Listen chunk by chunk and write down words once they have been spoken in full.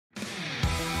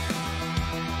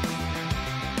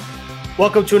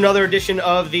Welcome to another edition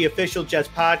of the Official Jets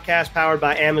podcast powered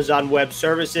by Amazon Web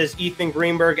Services. Ethan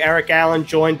Greenberg, Eric Allen,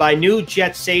 joined by new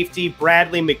Jets safety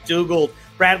Bradley McDougald.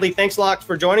 Bradley, thanks a lot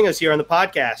for joining us here on the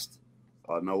podcast.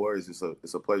 No worries.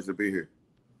 It's a pleasure to be here.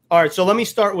 All right, so let me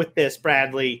start with this,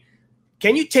 Bradley.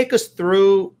 Can you take us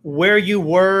through where you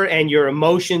were and your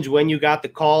emotions when you got the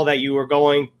call that you were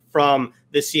going from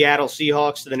the Seattle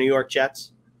Seahawks to the New York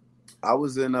Jets? I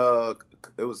was in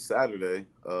it was Saturday.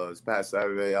 This past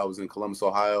Saturday, I was in Columbus,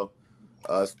 Ohio.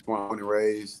 Born and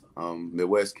raised,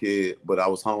 Midwest kid, but I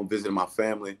was home visiting my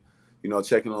family,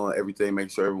 checking on everything, making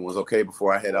sure everyone was okay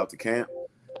before I head out to camp.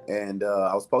 And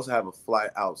I was supposed to have a flight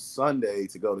out Sunday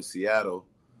to go to Seattle.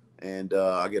 And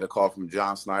I get a call from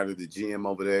John Snyder, the GM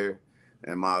over there.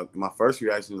 And my first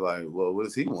reaction is like, well, what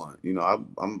does he want?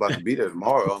 I'm about to be there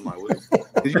tomorrow. I'm like,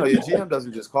 because your GM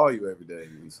doesn't just call you every day.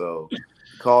 And so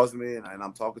he calls me and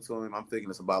I'm talking to him. I'm thinking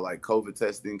it's about like COVID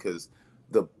testing because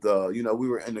the we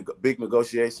were in a big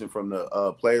negotiation from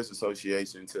the Players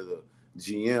Association to the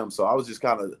GM. So I was just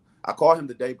I called him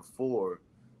the day before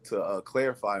to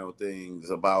clarify on things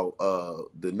about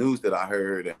the news that I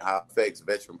heard and how it affects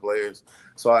veteran players.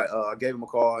 So I gave him a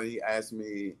call and he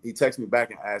texted me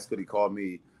back and asked could he call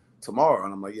me tomorrow,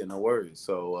 and I'm like, yeah, no worries.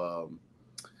 So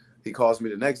he calls me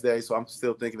the next day, so I'm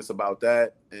still thinking it's about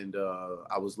that, and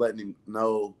I was letting him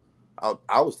know.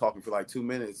 I was talking for like 2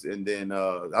 minutes, and then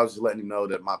I was just letting him know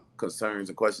that my concerns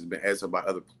and questions have been answered by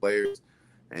other players,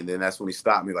 and then that's when he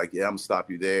stopped me, like, yeah, I'm gonna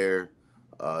stop you there.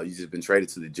 You just been traded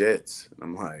to the Jets. And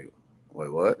I'm like,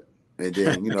 wait, what? And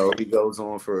then, he goes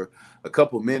on for a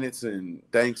couple minutes and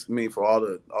thanks me for all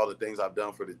the things I've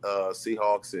done for the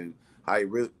Seahawks, and I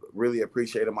really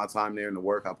appreciated my time there and the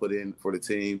work I put in for the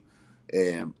team.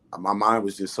 And my mind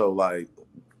was just so like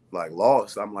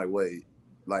lost. I'm like, wait,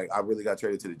 like I really got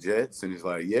traded to the Jets? And he's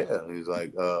like, yeah. And he's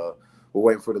like, we're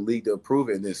waiting for the league to approve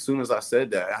it. And then as soon as I said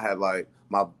that, I had like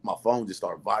my phone just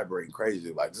started vibrating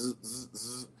crazy, like zzz, zzz,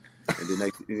 zzz. And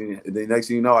the next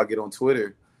thing you know, I get on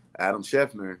Twitter, Adam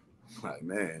Scheffner. I'm like,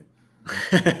 man,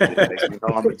 next thing you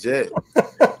know, I'm a Jet.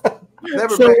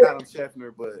 Never met Adam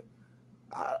Scheffner, but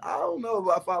I don't know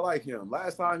if I like him.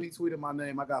 Last time he tweeted my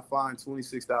name, I got fined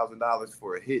 $26,000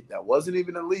 for a hit that wasn't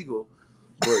even illegal.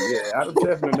 But yeah, Adam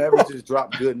Scheffner never just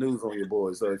dropped good news on your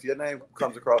boys. So if your name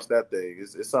comes across that thing,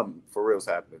 it's something for real's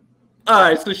happening. All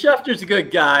right, so Schefter's a good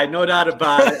guy, no doubt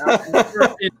about it. I'm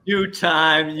sure in due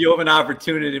time, you have an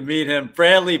opportunity to meet him,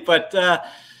 Bradley. But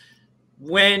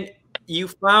when you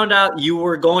found out you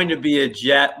were going to be a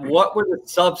Jet, what were the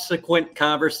subsequent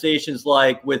conversations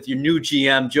like with your new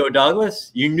GM, Joe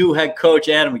Douglas, your new head coach,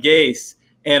 Adam Gase,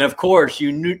 and, of course,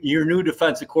 your new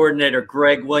defensive coordinator,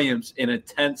 Greg Williams, an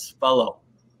intense fellow?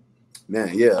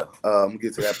 Man, yeah, I'm going to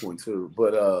get to that point too.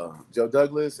 But Joe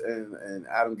Douglas and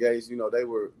Adam Gase, they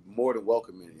were more than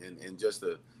welcoming. And just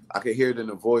I could hear it in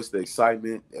their voice, the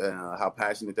excitement, how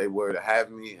passionate they were to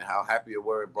have me and how happy they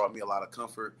were. It brought me a lot of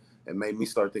comfort and made me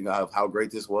start thinking of how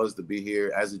great this was to be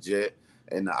here as a Jet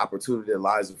and the opportunity that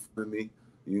lies in front of me.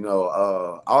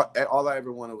 All I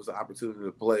ever wanted was an opportunity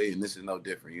to play, and this is no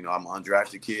different. I'm an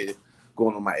undrafted kid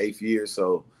going on my 8th year,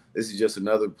 so this is just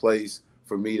another place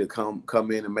for me to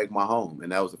come in and make my home.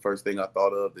 And that was the first thing I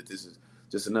thought of, that this is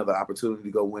just another opportunity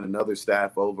to go win another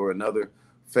staff over, another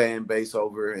fan base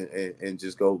over, and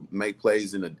just go make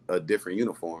plays in a different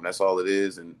uniform. That's all it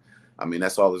is. And I mean,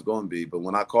 that's all it's going to be. But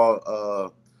when I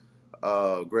called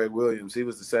Greg Williams, he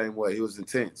was the same way. He was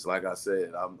intense. Like I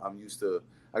said,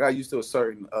 I got used to a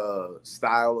certain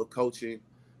style of coaching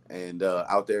and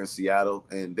out there in Seattle.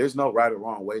 And there's no right or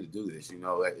wrong way to do this.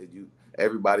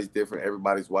 Everybody's different.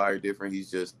 Everybody's wired different. He's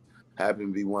just happened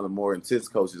to be one of the more intense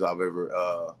coaches I've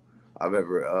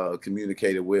ever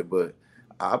communicated with. But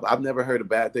I've never heard a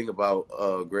bad thing about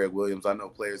Greg Williams. I know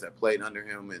players that played under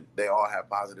him, and they all have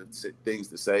positive things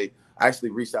to say. I actually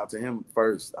reached out to him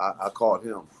first. I called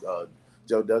him.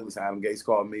 Joe Douglas and Adam Gase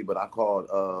called me, but I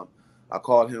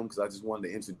called him because I just wanted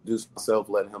to introduce myself,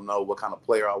 letting him know what kind of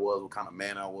player I was, what kind of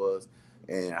man I was,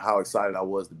 and how excited I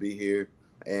was to be here.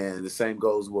 And the same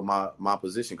goes with my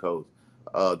position coach,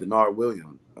 Denard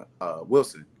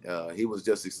Wilson. He was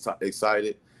just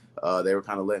excited. They were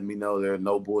kind of letting me know they're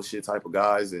no bullshit type of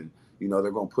guys, and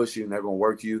they're going to push you and they're going to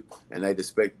work you, and they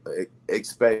expect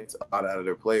a lot out of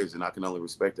their players, and I can only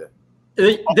respect that.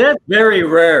 That's very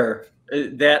rare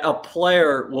that a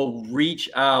player will reach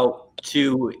out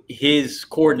to his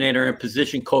coordinator and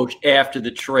position coach after the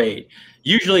trade.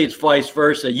 Usually it's vice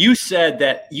versa. You said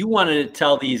that you wanted to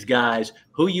tell these guys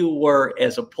who you were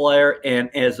as a player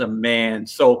and as a man.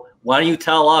 So why don't you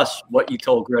tell us what you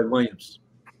told Greg Williams?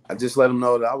 I just let him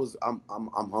know that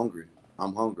I'm hungry.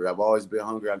 I'm hungry. I've always been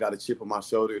hungry. I got a chip on my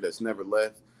shoulder that's never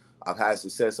left. I've had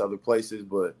success other places,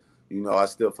 but you know, I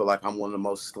still feel like I'm one of the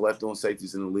most slept on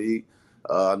safeties in the league.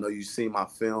 I know you've seen my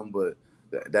film, but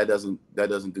that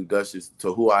doesn't do justice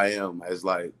to who I am as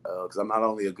like, because I'm not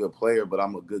only a good player, but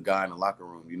I'm a good guy in the locker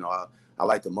room. You know, I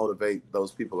like to motivate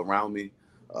those people around me.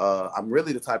 I'm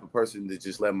really the type of person that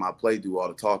just let my play do all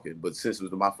the talking. But since it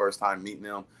was my first time meeting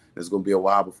them, it's going to be a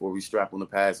while before we strap on the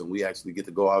pads and we actually get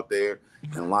to go out there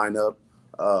and line up.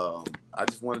 I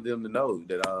just wanted them to know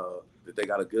that they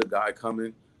got a good guy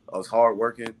coming. I was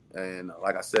hardworking, and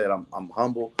like I said, I'm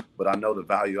humble, but I know the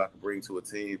value I can bring to a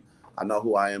team. I know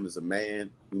who I am as a man.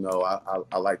 You know,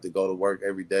 I like to go to work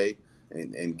every day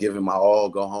and give it my all,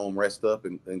 go home, rest up,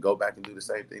 and go back and do the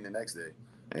same thing the next day.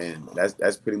 And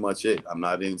that's pretty much it. I'm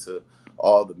not into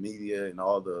all the media and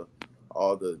all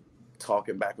the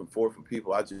talking back and forth from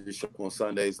people. I just show up on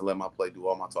Sundays and let my play do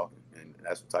all my talking, and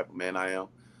that's the type of man I am.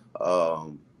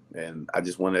 And I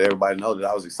just wanted everybody to know that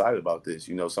I was excited about this.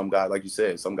 You know, some guys, like you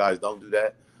said, some guys don't do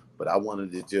that, but I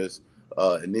wanted to just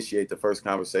initiate the first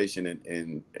conversation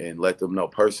and let them know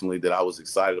personally that I was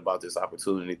excited about this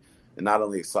opportunity, and not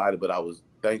only excited, but I was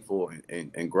thankful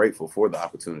and grateful for the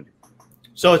opportunity.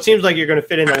 So it seems like you're going to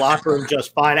fit in the locker room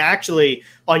just fine. Actually,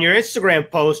 on your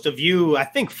Instagram post of you, I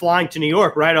think, flying to New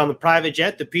York, right, on the private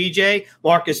jet, the PJ,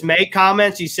 Marcus May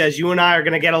comments. He says, you and I are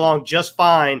going to get along just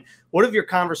fine. What have your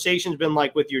conversations been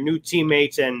like with your new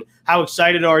teammates, and how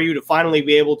excited are you to finally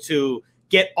be able to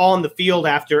get on the field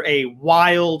after a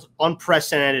wild,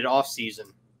 unprecedented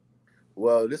offseason?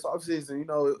 Well, this offseason, you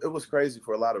know, it was crazy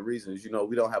for a lot of reasons. You know,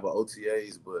 we don't have an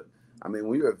OTAs, but I mean,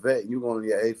 when you're a vet, you're going to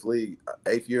your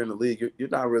eighth year in the league, you're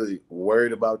not really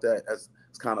worried about that. It's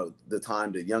kind of the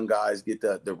time that young guys get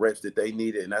the reps that they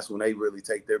needed, and that's when they really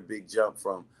take their big jump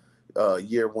from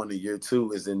year one to year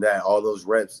two. Is in that all those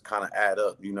reps kind of add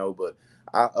up, you know. But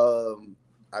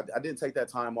I didn't take that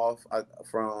time off.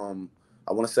 From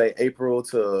I want to say April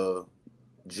to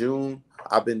June.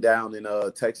 I've been down in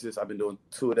Texas. I've been doing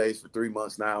 2-a-days for 3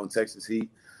 months now in Texas heat.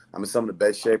 I'm in some of the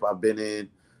best shape I've been in.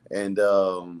 And,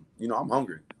 you know, I'm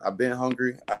hungry. I've been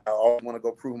hungry. I always want to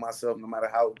go prove myself, no matter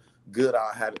how good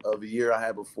I had of a year I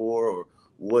had before, or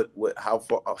how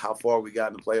far we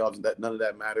got in the playoffs. None of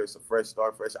that matters. It's a fresh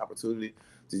start, fresh opportunity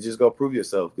to just go prove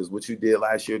yourself, because what you did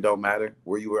last year don't matter.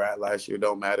 Where you were at last year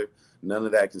don't matter. None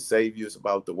of that can save you. It's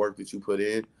about the work that you put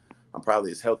in. I'm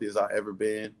probably as healthy as I've ever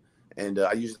been. And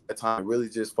I use that time to really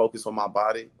just focus on my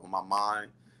body, on my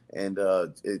mind, and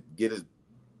get as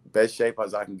best shape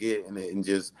as I can get, and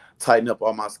just tighten up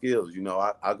all my skills. You know,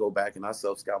 I go back and I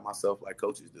self-scout myself like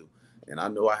coaches do. And I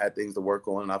know I had things to work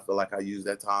on, and I feel like I used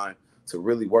that time to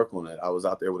really work on it. I was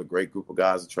out there with a great group of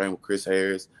guys. I trained with Chris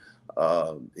Harris.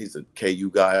 He's a KU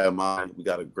guy of mine. We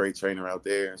got a great trainer out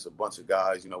there. It's a bunch of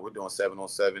guys. You know, we're doing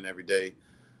 7-on-7 every day.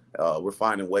 We're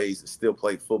finding ways to still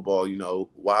play football, you know,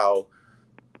 while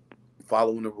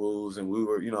following the rules, and we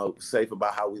were, you know, safe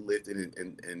about how we lifted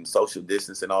and social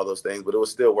distance and all those things, but it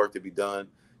was still work to be done.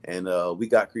 And we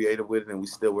got creative with it, and we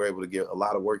still were able to get a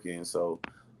lot of work in. So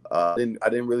I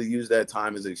didn't really use that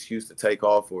time as an excuse to take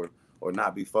off or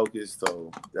not be focused.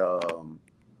 So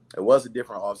it was a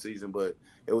different off season, but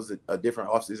it was a different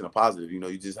off season, a positive. You know,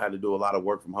 you just had to do a lot of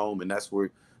work from home, and that's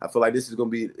where I feel like this is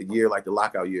going to be a year like the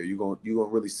lockout year. You're going to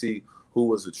really see who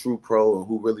was a true pro and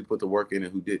who really put the work in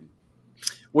and who didn't.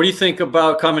 What do you think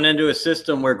about coming into a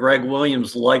system where Greg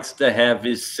Williams likes to have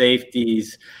his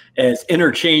safeties as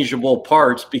interchangeable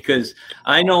parts? Because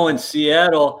I know in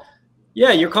Seattle,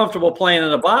 yeah, you're comfortable playing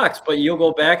in the box, but you'll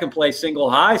go back and play single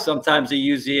high. Sometimes they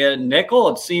use the nickel.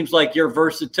 It seems like your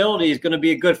versatility is going to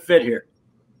be a good fit here.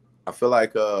 I feel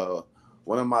like that's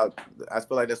one of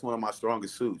my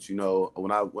strongest suits. You know,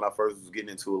 when I first was getting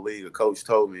into a league, a coach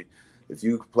told me, if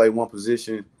you play one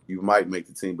position, you might make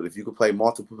the team. But if you can play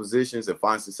multiple positions and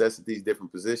find success at these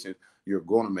different positions, you're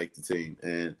going to make the team.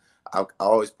 And I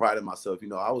always prided myself. You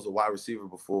know, I was a wide receiver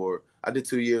before. I did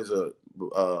 2 years of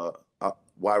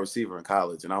wide receiver in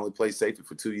college, and I only played safety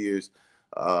for 2 years.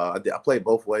 I played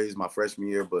both ways my freshman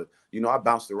year, but, you know, I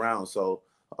bounced around. So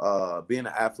being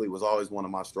an athlete was always one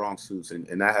of my strong suits,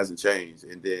 and that hasn't changed.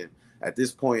 And then at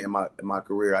this point in my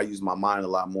career, I use my mind a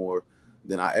lot more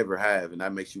than I ever have, and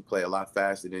that makes you play a lot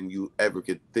faster than you ever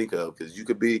could think of, because you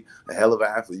could be a hell of an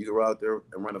athlete. You can run out there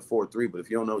and run a 4.3, but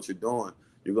if you don't know what you're doing,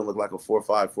 you're going to look like a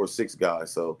 4.5, 4.6 guy.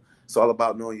 So it's all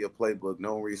about knowing your playbook,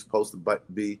 knowing where you're supposed to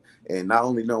be, and not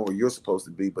only knowing where you're supposed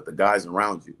to be, but the guys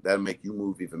around you. That'll make you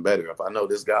move even better. If I know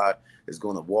this guy is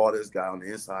going to wall this guy on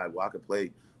the inside, well, I could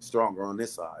play stronger on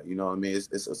this side. You know what I mean?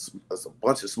 It's a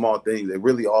bunch of small things. It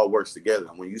really all works together.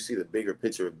 And when you see the bigger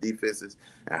picture of defenses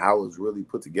and how it's really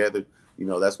put together, you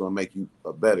know, that's going to make you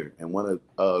better. And one of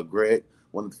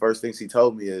the first things he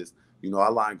told me is, I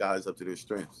line guys up to their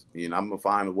strengths. I'm gonna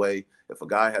find a way. If a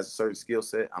guy has a certain skill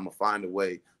set, I'm gonna find a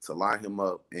way to line him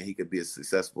up, and he could be as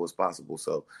successful as possible.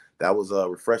 So that was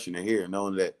refreshing to hear,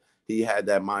 knowing that he had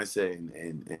that mindset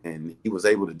and he was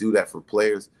able to do that for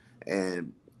players.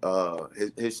 And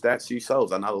his stats sheet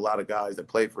shows. I know a lot of guys that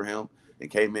played for him and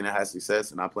came in and had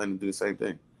success, and I plan to do the same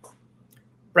thing.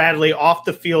 Bradley, off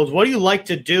the field, what do you like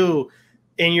to do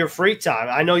in your free time?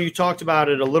 I know you talked about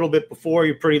it a little bit before.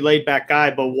 You're a pretty laid back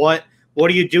guy, but what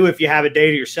do you do if you have a day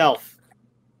to yourself?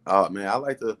 Oh man,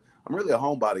 I'm really a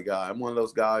homebody guy. I'm one of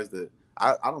those guys that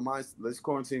I don't mind. This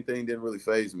quarantine thing didn't really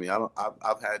faze me.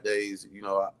 I've had days,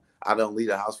 I don't leave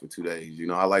the house for 2 days.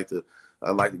 I like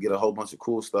to get a whole bunch of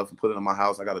cool stuff and put it in my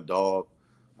house. I got a dog.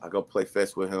 I go play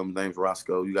fetch with him. Name's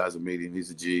Roscoe. You guys will meet him.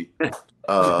 He's a G.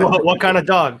 What kind of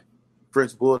dog?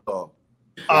 French Bulldog.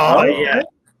 Oh yeah.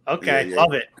 Okay, yeah.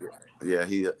 Love it. Yeah,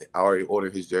 I already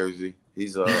ordered his jersey.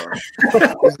 He's a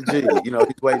G.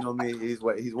 He's waiting on me. He's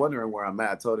wondering where I'm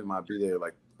at. I told him I'd be there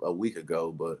like a week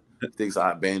ago, but he thinks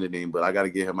I abandoned him. But I got to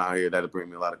get him out here. That'll bring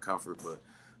me a lot of comfort. But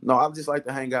no, I just like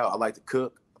to hang out. I like to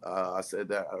cook. I said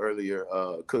that earlier.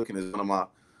 Cooking is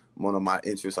one of my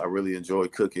interests. I really enjoy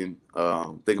cooking.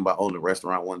 Thinking about owning a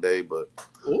restaurant one day. But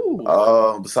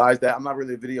besides that, I'm not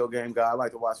really a video game guy. I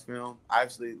like to watch film. I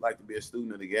actually like to be a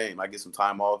student of the game. I get some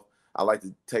time off. I like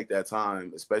to take that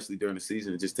time, especially during the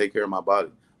season, and just take care of my body,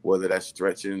 whether that's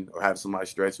stretching or have somebody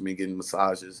stretch me, getting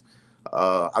massages.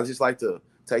 I just like to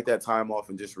take that time off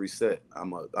and just reset.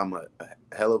 I'm a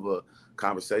hell of a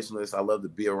conversationalist. I love to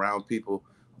be around people,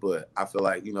 but I feel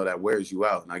like, that wears you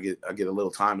out, and I get a little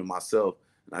time to myself,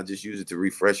 and I just use it to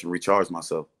refresh and recharge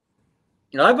myself.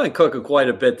 I've been cooking quite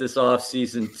a bit this off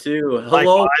season too.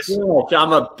 Hello Fresh.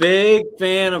 I'm a big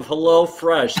fan of Hello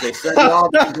Fresh. They send you all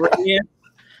the ingredients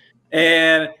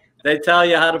and they tell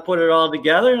you how to put it all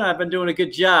together, and I've been doing a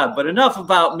good job. But enough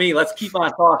about me. Let's keep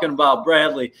on talking about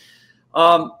Bradley.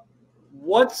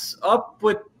 What's up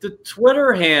with the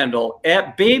Twitter handle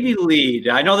 @BabyLead?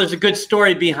 I know there's a good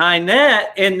story behind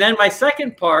that. And then my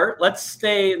second part, let's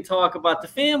stay and talk about the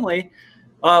family.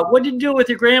 What did you do with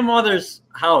your grandmother's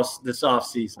house this off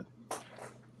season?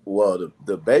 Well,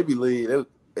 the Baby Lead,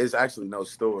 it's actually no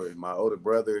story. My older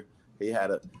brother,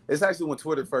 it's actually when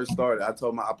Twitter first started.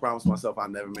 I promised myself I'd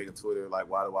never make a Twitter. Like,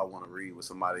 why do I want to read what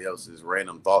somebody else's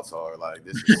random thoughts are? Like,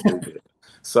 this is stupid.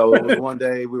 So it was one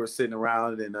day we were sitting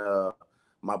around, and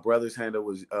my brother's handle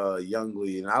was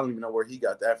Youngly, and I don't even know where he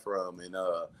got that from. And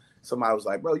somebody was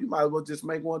like, bro, you might as well just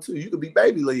make one too. You could be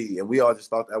Baby Lead. And we all just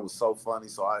thought that was so funny.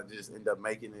 So I just ended up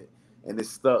making it, and it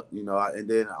stuck, and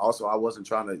then also I wasn't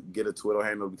trying to get a Twitter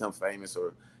handle to become famous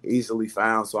or easily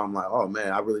found. So I'm like, oh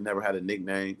man, I really never had a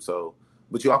nickname. So,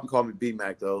 but you all can call me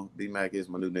B-Mac though. B-Mac is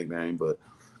my new nickname. But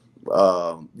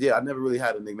yeah, I never really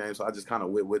had a nickname. So I just kind of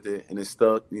went with it, and it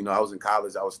stuck. I was in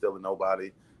college. I was still a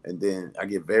nobody. And then I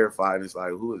get verified, and it's like,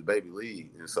 who is Baby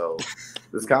Lead? And so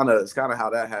it's kind of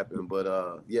how that happened.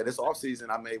 But yeah, this off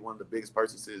season I made one of the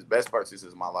best purchases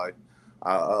of my life.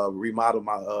 I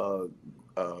remodeled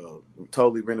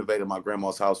totally renovated my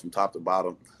grandma's house from top to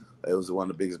bottom. It was one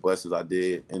of the biggest blessings I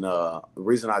did. And the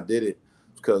reason I did it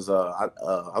because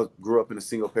I grew up in a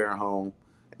single parent home,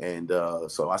 and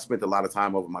so I spent a lot of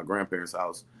time over at my grandparents'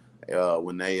 house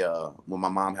when my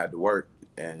mom had to work.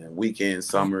 And weekends,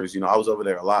 summers, I was over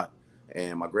there a lot.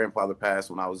 And my grandfather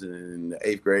passed when I was in the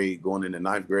 8th grade, going into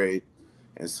 9th grade.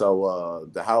 And so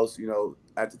the house,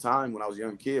 at the time when I was a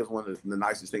young kid, was one of the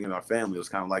nicest things in our family. It was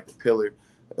kind of like the pillar. It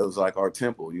was like our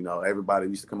temple. Everybody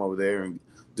used to come over there and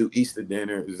do Easter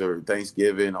dinners or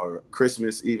Thanksgiving or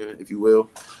Christmas even, if you will.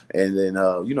 And then,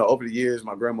 over the years,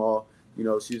 my grandma,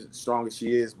 she's as strong as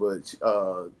she is, but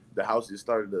the house just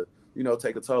started to,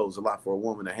 take a toll. It was a lot for a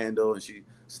woman to handle, and she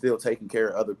still taking care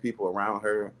of other people around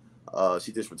her.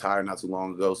 She just retired not too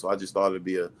long ago, so I just thought it'd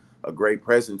be a great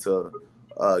present to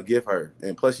give her.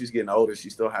 And plus, she's getting older. She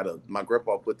still had my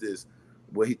grandpa put this,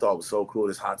 what he thought was so cool,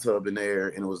 this hot tub in there,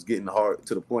 and it was getting hard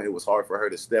to the point it was hard for her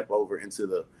to step over into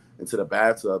the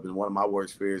bathtub. And one of my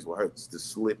worst fears was her to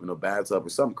slip in a bathtub or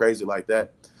something crazy like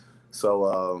that.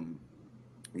 So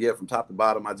yeah, from top to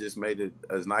bottom, I just made it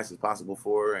as nice as possible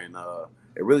for her, and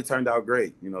it really turned out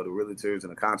great. The realtors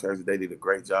and the contractors, they did a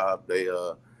great job.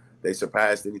 They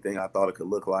surpassed anything I thought it could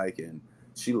look like, and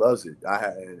she loves it.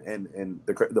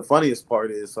 The funniest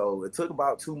part is, so it took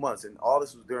about 2 months, and all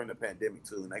this was during the pandemic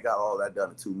too, and they got all that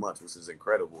done in 2 months, which is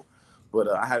incredible. But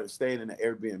I had her staying in the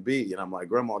Airbnb, and I'm like,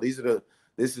 Grandma, this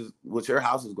is what your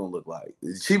house is gonna look like.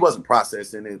 She wasn't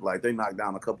processing it. Like, they knocked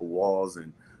down a couple walls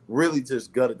and really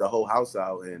just gutted the whole house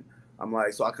out. And I'm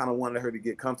like, so I kind of wanted her to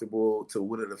get comfortable to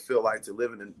what it'll feel like to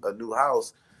live in a new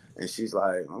house. And she's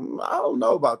like, I don't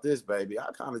know about this, baby.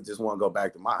 I kind of just want to go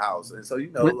back to my house. And so, you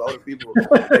know, older people,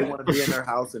 they want to be in their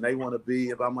house and they want to be.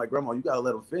 If I'm like, Grandma, you got to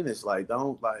let them finish. Like,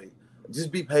 don't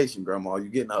just be patient, Grandma. You're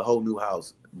getting a whole new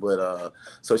house. But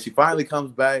so she finally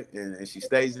comes back and she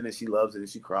stays in it. She loves it and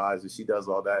she cries and she does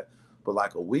all that. But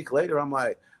like a week later, I'm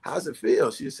like, how's it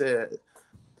feel? She said,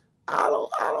 I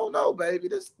don't know, baby.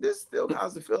 This still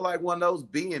kind of feel like one of those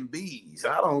B&Bs.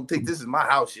 I don't think this is my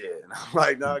house yet. And I'm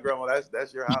like, no, Grandma,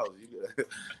 that's your house.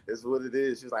 It's what it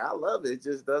is. She's like, I love it. It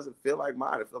just doesn't feel like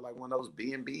mine. It feels like one of those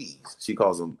B&Bs. She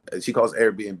calls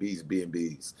Airbnbs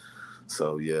B&Bs.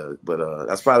 So yeah, but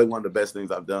that's probably one of the best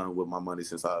things I've done with my money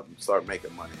since I started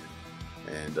making money,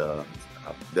 and I'm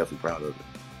definitely proud of it.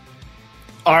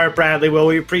 All right, Bradley. Well,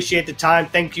 we appreciate the time.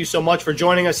 Thank you so much for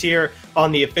joining us here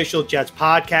on the Official Jets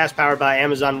podcast, powered by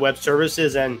Amazon Web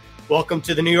Services, and welcome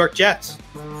to the New York Jets.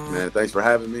 Man, thanks for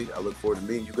having me. I look forward to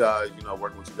meeting you guys,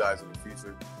 working with you guys in the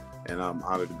future, and I'm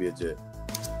honored to be a Jet.